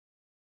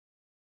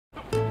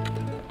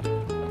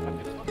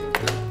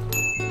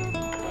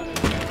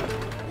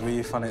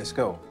funny at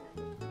school?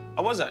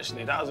 I was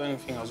actually. That was the only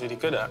thing I was really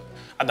good at.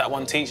 I had that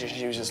one teacher,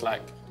 she was just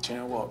like, do you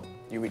know what?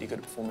 You're really good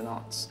at performing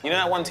arts. You know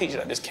that one teacher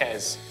that just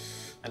cares?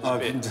 And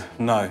just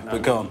No,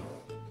 but go on.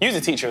 You was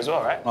a teacher as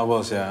well, right? I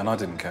was, yeah, and I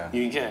didn't care.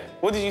 You didn't care?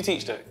 What did you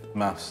teach, though?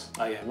 Maths.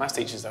 Oh, yeah, maths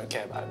teachers don't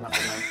care about maths,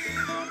 man.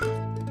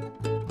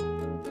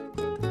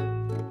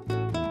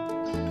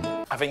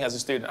 I think as a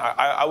student,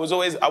 I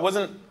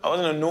wasn't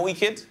a naughty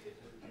kid.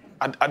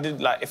 I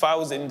did, like, if I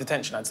was in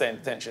detention, I'd stay in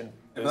detention.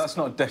 But that's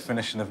not a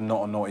definition of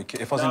not a naughty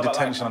kid. If I was in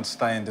detention, I'd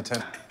stay in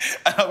detention.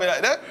 And I'll be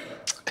like, no,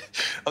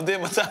 I'm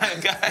doing my time,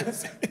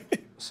 guys.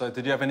 So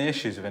did you have any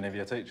issues with any of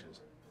your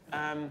teachers?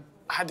 I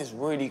had this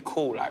really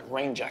cool, like,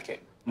 rain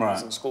jacket when I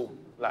was in school.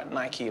 Like,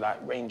 Nike, like,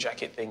 rain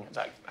jacket thing,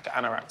 like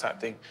an anorak type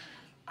thing.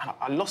 And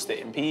I lost it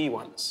in PE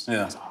once.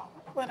 Yeah. I was like, oh,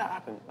 where'd that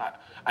happen? Like,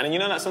 and then, you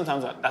know, like,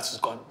 sometimes like, that's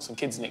just gone. Some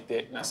kids nicked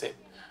it, and that's it.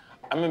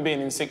 I remember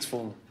being in sixth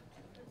form,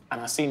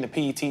 and I seen the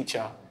PE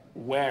teacher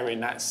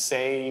wearing that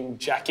same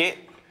jacket.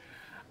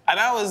 And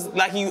I was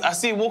like, I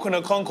see him walking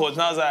the concourse,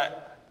 and I was like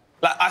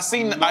I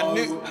seen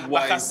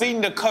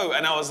the coat,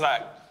 and I was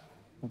like,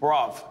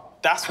 bruv,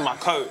 that's my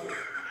coat.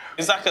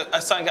 It's like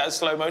something out of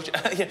slow motion.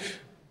 Yeah.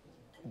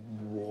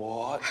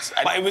 What?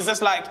 But it was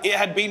just like, it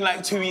had been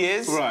like 2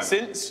 years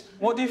since.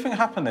 What do you think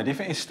happened there? Do you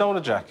think he stole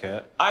the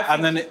jacket,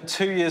 and then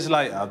 2 years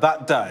later,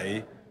 that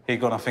day, he'd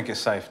gone, I think it's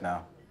safe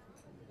now?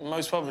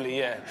 Most probably,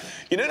 yeah.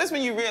 You know, that's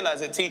when you realise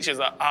that teachers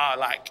are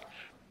like,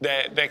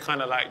 they're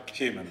kind of like...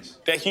 Humans.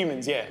 They're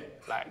humans, yeah.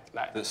 Like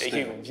they're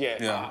humans, yeah.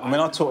 Yeah. I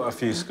mean, I taught at a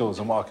few schools,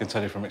 and what I can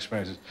tell you from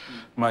experience is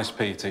most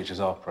PE teachers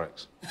are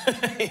pricks.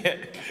 Yeah.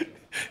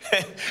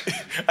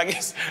 I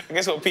guess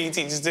what PE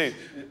teachers do.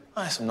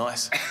 Oh, that's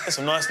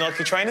some nice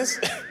Nike trainers.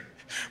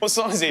 What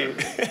size are you?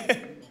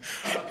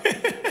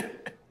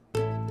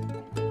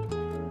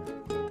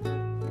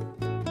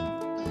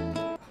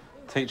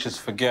 Teachers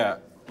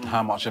forget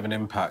how much of an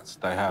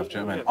impact they have. Do you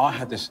know what I mean? I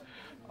had this,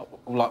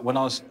 like when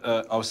I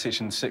was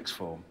teaching sixth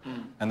form,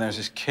 and there was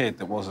this kid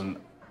that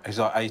he's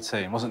like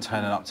 18, wasn't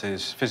turning up to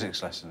his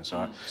physics lessons,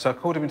 right? So I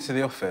called him into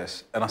the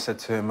office and I said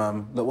to him,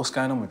 look, what's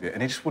going on with you?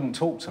 And he just wouldn't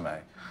talk to me.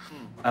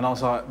 And I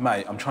was like,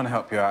 mate, I'm trying to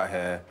help you out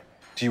here.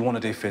 Do you want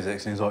to do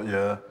physics? And he's like,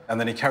 yeah. And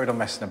then he carried on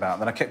messing about.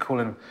 And then I kept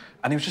calling him,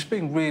 and he was just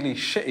being really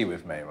shitty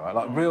with me, right?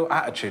 Like, real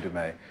attitude with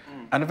me.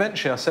 And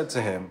eventually I said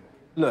to him,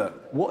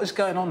 look, what is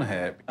going on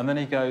here? And then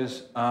he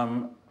goes,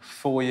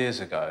 4 years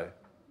ago,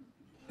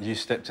 you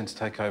stepped in to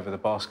take over the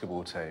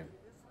basketball team,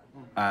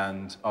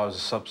 and I was a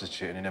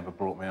substitute and he never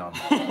brought me on.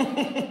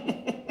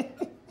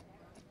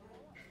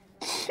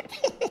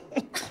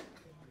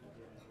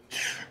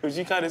 Was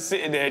you kind of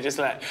sitting there just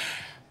like,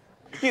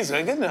 you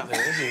weren't good enough,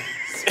 was you?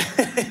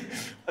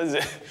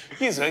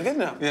 You weren't good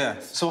enough. Yeah.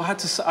 So I had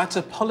to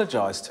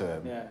apologise to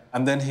him. Yeah.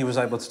 And then he was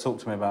able to talk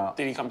to me about...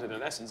 Did he come to the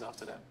lessons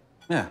after that?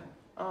 Yeah.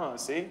 Oh,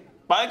 see?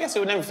 But I guess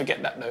he'll never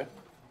forget that, though.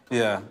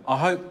 Yeah. I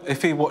hope,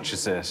 if he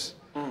watches this,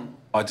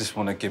 I just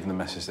want to give him the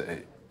message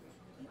that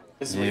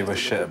you were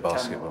shit at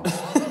basketball.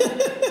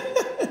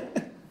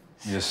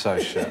 You're so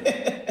shit.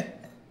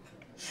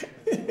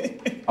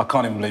 I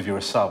can't even believe you're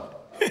a sub.